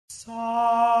Salve,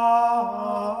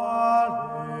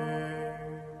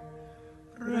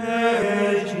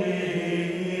 Regina,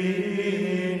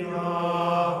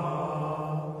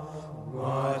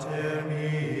 Mater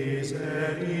misericordiae.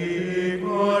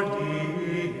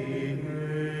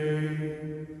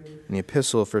 In the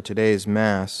epistle for today's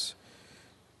Mass,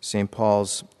 St.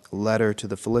 Paul's letter to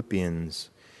the Philippians,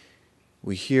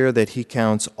 we hear that he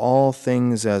counts all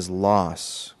things as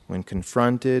loss when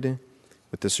confronted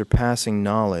with the surpassing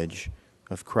knowledge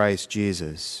of Christ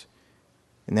Jesus,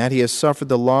 and that he has suffered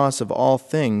the loss of all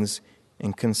things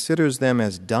and considers them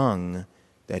as dung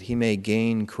that he may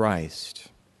gain Christ.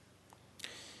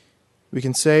 We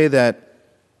can say that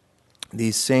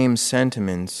these same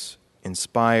sentiments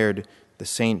inspired the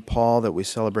St. Paul that we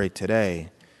celebrate today,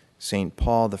 St.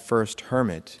 Paul the First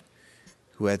Hermit,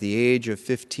 who at the age of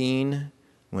 15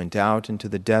 went out into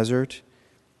the desert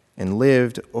and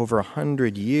lived over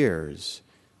 100 years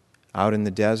out in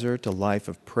the desert, a life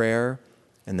of prayer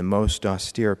and the most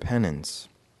austere penance,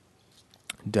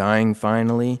 dying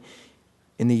finally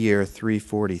in the year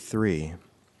 343.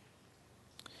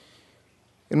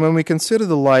 And when we consider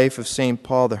the life of St.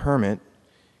 Paul the Hermit,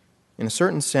 in a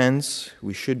certain sense,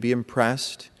 we should be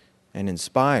impressed and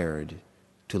inspired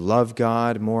to love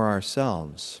God more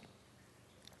ourselves.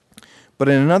 But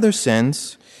in another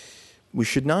sense, we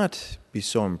should not be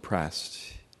so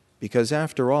impressed, because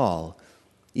after all,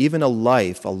 even a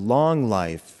long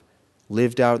life,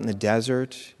 lived out in the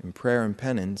desert in prayer and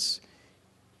penance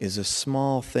is a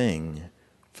small thing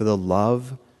for the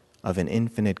love of an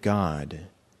infinite God.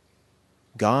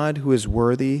 God who is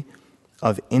worthy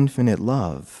of infinite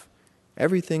love.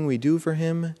 Everything we do for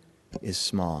him is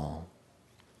small.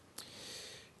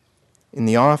 In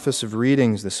the office of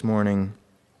readings this morning,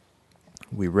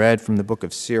 we read from the book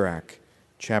of Sirach,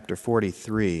 chapter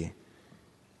 43,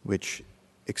 which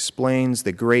explains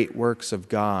the great works of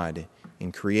God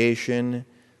in creation,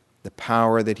 the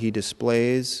power that he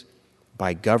displays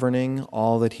by governing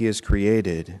all that he has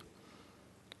created.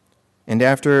 And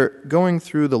after going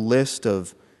through the list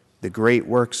of the great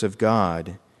works of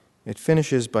God, it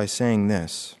finishes by saying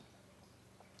this: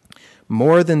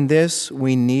 "More than this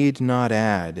we need not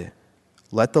add.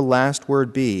 Let the last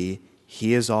word be,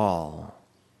 He is all."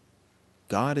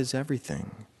 God is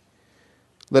everything.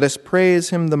 Let us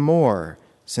praise him the more,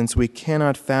 since we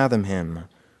cannot fathom him,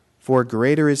 for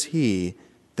greater is he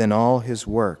than all his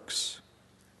works.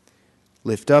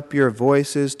 Lift up your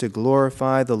voices to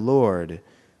glorify the Lord,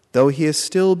 though he is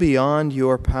still beyond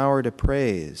your power to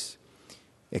praise.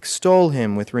 Extol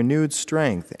him with renewed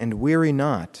strength, and weary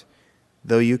not,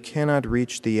 though you cannot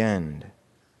reach the end.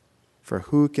 For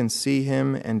who can see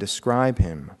him and describe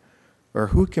him, or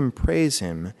who can praise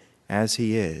him as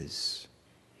he is?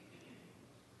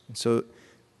 And so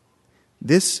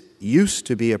this used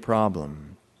to be a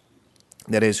problem.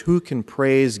 That is, who can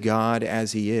praise God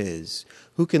as he is?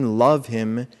 Who can love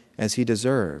him as he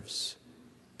deserves?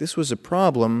 This was a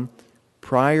problem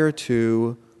prior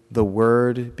to the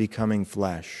Word becoming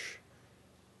flesh.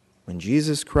 When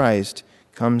Jesus Christ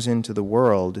comes into the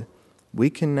world, we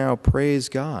can now praise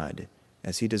God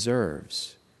as he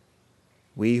deserves.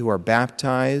 We who are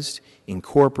baptized,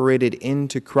 incorporated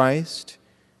into Christ,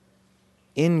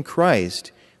 in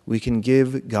Christ we can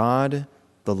give God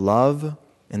the love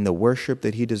and the worship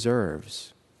that he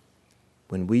deserves.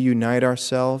 When we unite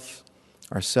ourselves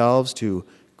to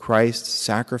Christ's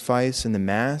sacrifice in the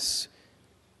Mass,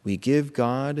 we give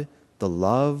God the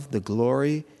love, the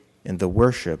glory, and the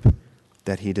worship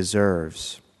that he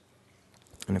deserves.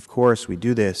 And of course, we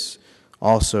do this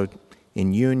also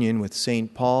in union with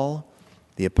St. Paul,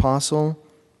 the Apostle,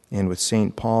 and with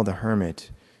St. Paul the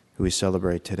Hermit, who we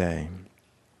celebrate today.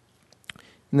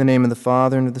 In the name of the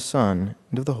Father, and of the Son,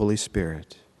 and of the Holy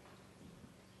Spirit.